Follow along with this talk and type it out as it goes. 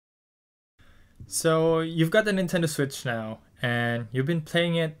So you've got the Nintendo Switch now, and you've been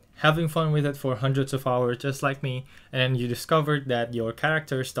playing it, having fun with it for hundreds of hours just like me, and then you discovered that your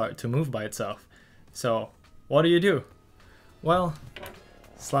character started to move by itself. So what do? Well,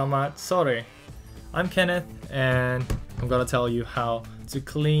 selamat sore. I'm Kenneth, and I'm gonna tell you how to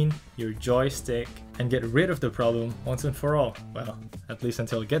clean your joystick and get rid of the problem once and for all. Well, at least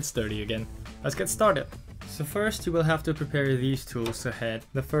until it gets dirty again. Let's get started. So first you will have to prepare these tools ahead.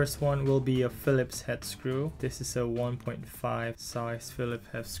 The first one will be a Phillips head screw. This is a 1.5 size Phillips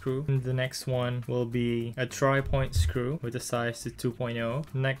head screw. And the next one will be a tri-point screw with a size of 2.0.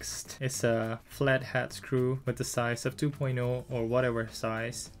 Next is a flat head screw with the size of 2.0 or whatever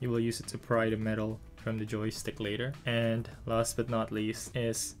size. You will use it to pry the metal from the joystick later. And last but not least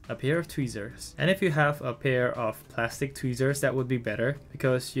is a pair of tweezers. And if you have a pair of plastic tweezers, that would be better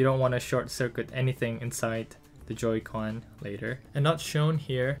because you don't want to short circuit anything inside the Joy-Con later. And not shown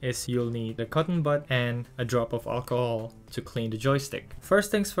here is you'll need a cotton bud and a drop of alcohol to clean the joystick. First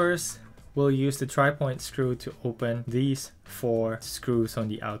things first, we'll use the tri-point screw to open these 4 screws on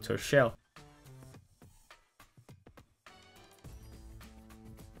the outer shell.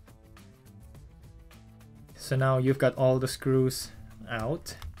 So now you've got all the screws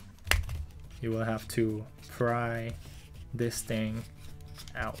out. You will have to pry this thing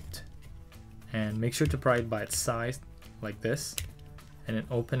out. And make sure to pry it by its size, like this. And then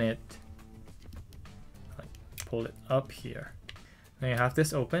open it, like pull it up here. Now you have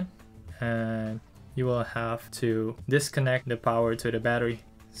this open, and you will have to disconnect the power to the battery.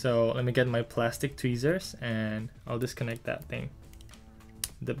 So let me get my plastic tweezers and I'll disconnect that thing,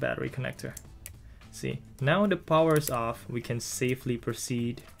 the battery connector. See, now the power is off, we can safely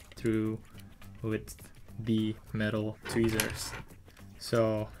proceed through with the metal tweezers.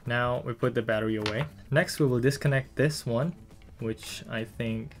 So now we put the battery away. Next we will disconnect this one, which I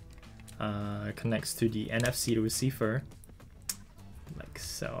think connects to the NFC receiver, like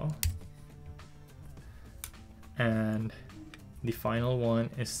so. And the final one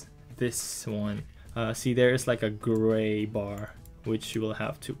is this one. See, there is like a gray bar, which you will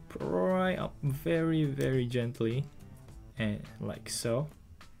have to pry up very, very gently, and like so.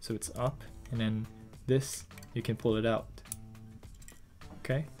 So it's up, and then this, you can pull it out.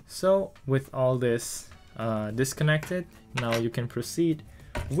 Okay, so with all this disconnected, now you can proceed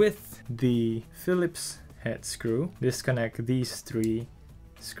with the Phillips head screw. Disconnect these 3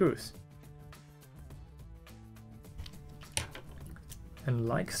 screws. And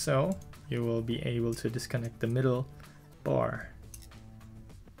like so, you will be able to disconnect the middle bar.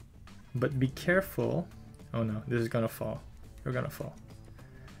 But be careful. Oh no, this is gonna fall. You're gonna fall.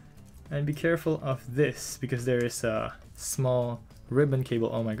 And be careful of this because there is a small ribbon cable.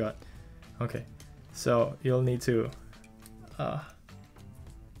 Oh my god. Okay, so you'll need to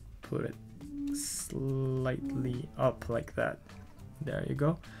put it slightly up like that. There you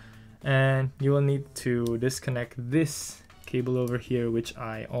go. And you will need to disconnect this cable over here, which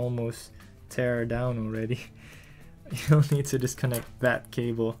I almost tear down already. You'll need to disconnect that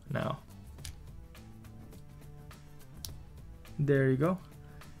cable now. There you go.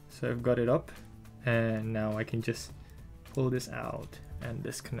 So I've got it up, and now I can just pull this out and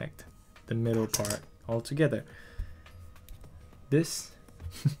disconnect the middle part altogether. This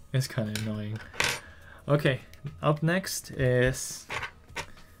is kind of annoying. Okay, up next is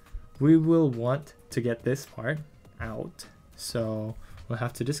we will want to get this part out. So we'll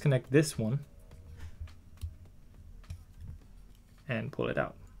have to disconnect this one and pull it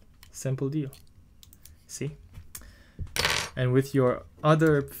out. Simple deal. See? And with your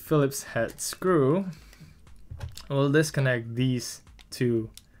other Phillips head screw, we'll disconnect these 2.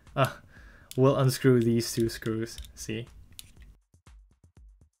 We'll unscrew these 2 screws. See?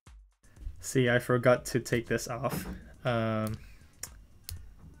 See, I forgot to take this off.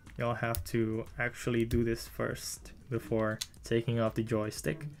 You'll have to actually do this first before taking off the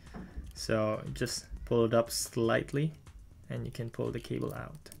joystick. So just pull it up slightly, and you can pull the cable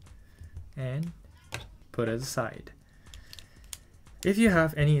out and put it aside. If you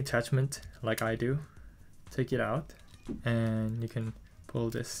have any attachment like I do, take it out and you can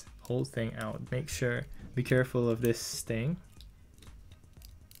pull this whole thing out. Be careful of this thing.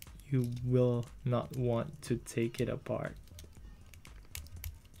 You will not want to take it apart.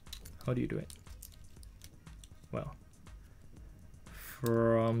 How do you do it? Well,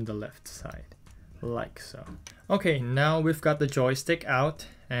 from the left side, like so. Okay, now we've got the joystick out,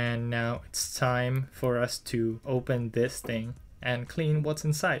 and now it's time for us to open this thing and clean what's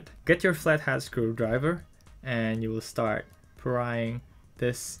inside. Get your flathead screwdriver, and you will start prying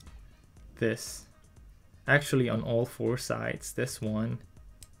this actually on all 4 sides, this one,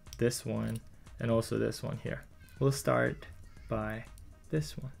 and also this one here. We'll start by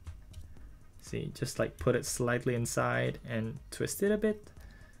this one. See, just like put it slightly inside and twist it a bit.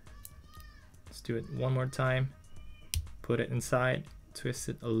 Let's do it one more time. Put it inside, twist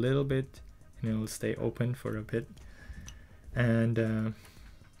it a little bit, and it will stay open for a bit. And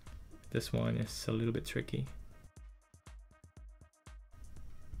this one is a little bit tricky.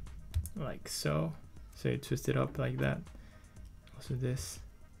 Like so. So you twist it up like that. Also this.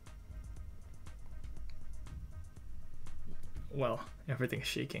 Well, everything's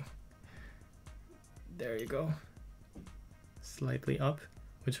shaking. There you go. Slightly up,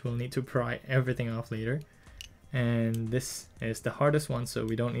 which we'll need to pry everything off later. And this is the hardest one, so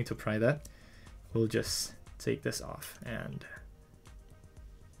we don't need to pry that. We'll just take this off and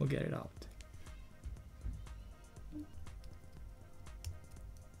we'll get it out.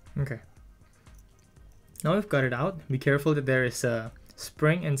 Okay. Now we've got it out. Be careful that there is a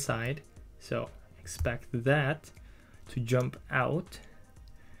spring inside, so expect that to jump out.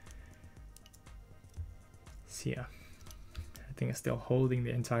 See, yeah, I think it's still holding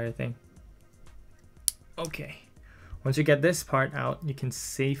the entire thing. Okay, once you get this part out, you can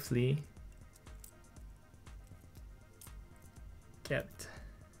safely get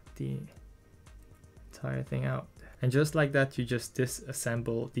the entire thing out. And just like that, you just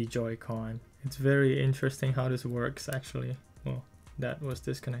disassemble the Joy-Con. It's very interesting how this works actually. Well, that was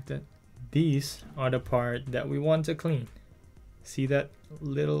disconnected. These are the part that we want to clean. See that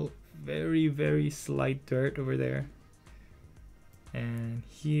little very slight dirt over there? And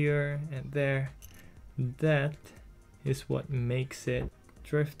here and there. That is what makes it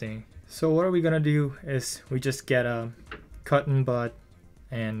drifting. So what are we gonna do is we just get a cotton bud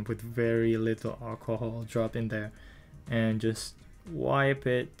and with very little alcohol drop in there and just wipe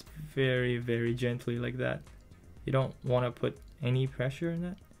it very gently like that. You don't want to put any pressure in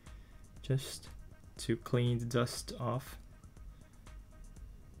that, just to clean the dust off.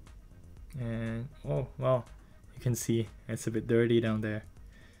 And oh well, you can see it's a bit dirty down there.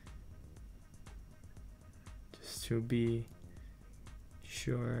 Just to be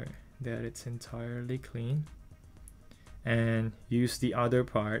sure that it's entirely clean. And use the other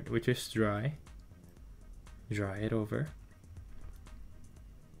part, which is dry. Dry it over.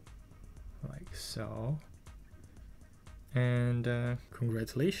 Like so. And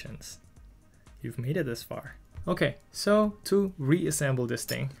congratulations, you've made it this far. Okay, so to reassemble this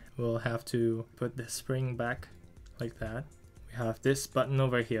thing, we'll have to put the spring back like that. We have this button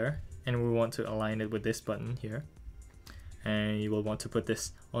over here, and we want to align it with this button here. And you will want to put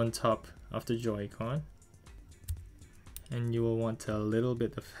this on top of the Joy-Con. And you will want a little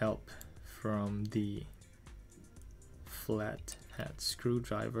bit of help from the flat head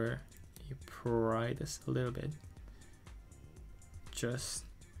screwdriver. You pry this a little bit just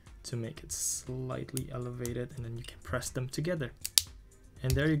to make it slightly elevated, and then you can press them together.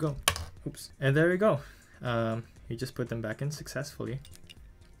 And there you go. Oops. And there you go. You just put them back in successfully.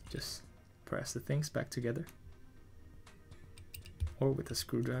 Just press the things back together, or with a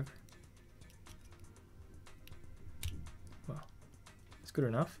screwdriver. Well, it's good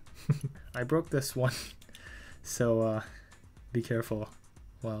enough. I broke this one, so be careful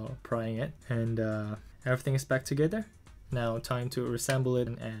while prying it. And everything is back together. Now time to reassemble it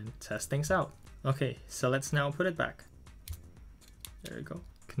and test things out. Okay, so let's now put it back. There we go.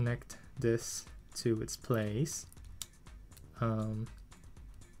 Connect this to its place.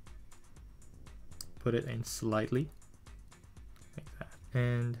 Put it in slightly like that,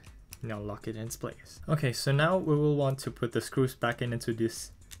 and now lock it in its place. Okay, so now we will want to put the screws back into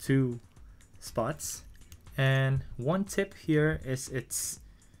these two spots. And one tip here is it's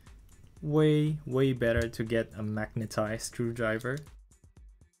way better to get a magnetized screwdriver.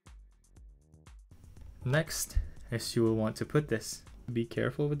 Next is you will want to put this. Be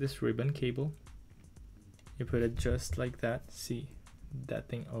careful with this ribbon cable. You put it just like that. See that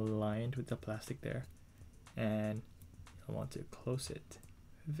thing aligned with the plastic there, and I want to close it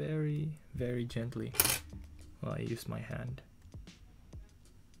very gently. Well, I use my hand.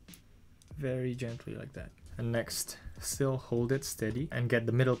 Very gently like that. And next, still hold it steady and get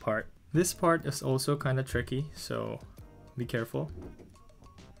the middle part. This part is also kind of tricky, so be careful.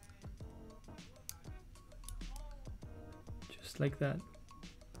 Just like that.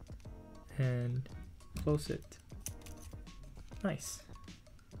 And close it. Nice.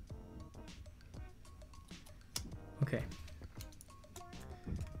 Okay.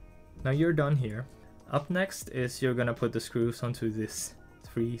 Now you're done here. Up next is you're gonna put the screws onto these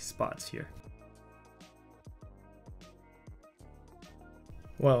 3 spots here.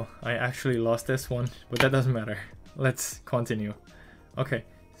 Well, I actually lost this one, but that doesn't matter. Let's continue. Okay,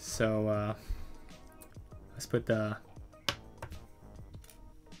 so Let's put the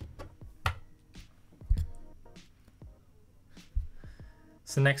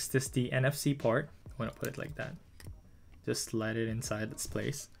so next is the NFC part. I want to put it like that. Just slide it inside its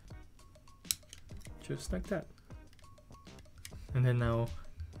place. Just like that. And then now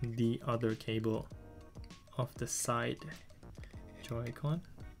the other cable of the side Joy-Con.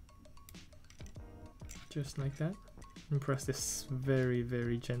 Just like that. And press this very,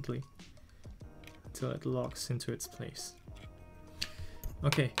 very gently until it locks into its place.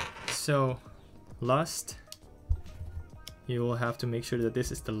 Okay, so last, you will have to make sure that this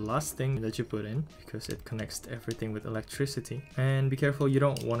is the last thing that you put in because it connects everything with electricity. And be careful, you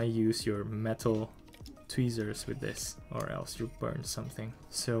don't want to use your metal tweezers with this or else you burn something.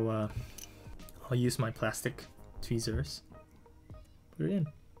 So I'll use my plastic tweezers. Put it in.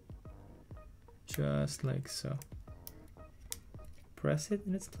 Just like so. Press it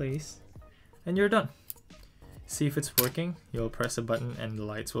in its place and you're done. See if it's working. You'll press a button and the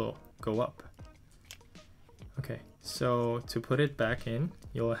lights will go up. Okay, so to put it back in,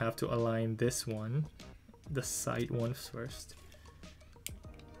 you'll have to align this one, the side ones first.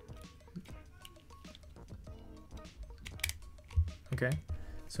 Okay,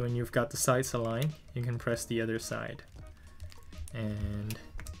 so when you've got the sides aligned, you can press the other side and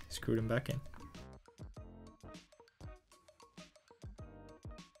screw them back in.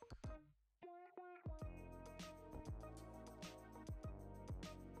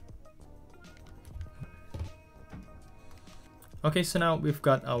 Okay, so now we've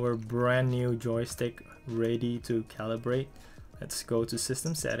got our brand new joystick ready to calibrate. Let's go to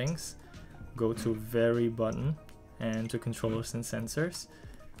System Settings, go to Vary button, and to Controllers and Sensors,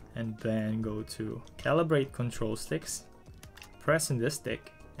 and then go to Calibrate Control Sticks. Press in this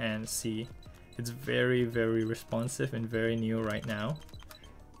stick and see it's very, very responsive and very new right now.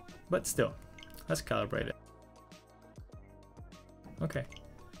 But still, let's calibrate it. Okay,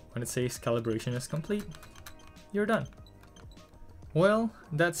 when it says calibration is complete, you're done. Well,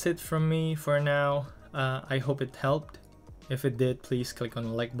 that's it from me for now. I hope it helped. If it did, please click on the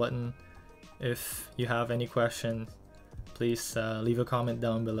like button. If you have any questions, please leave a comment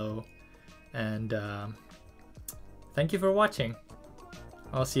down below. And thank you for watching.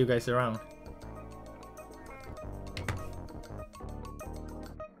 I'll see you guys around.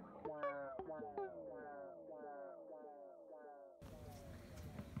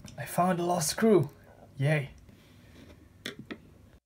 I found a lost screw. Yay.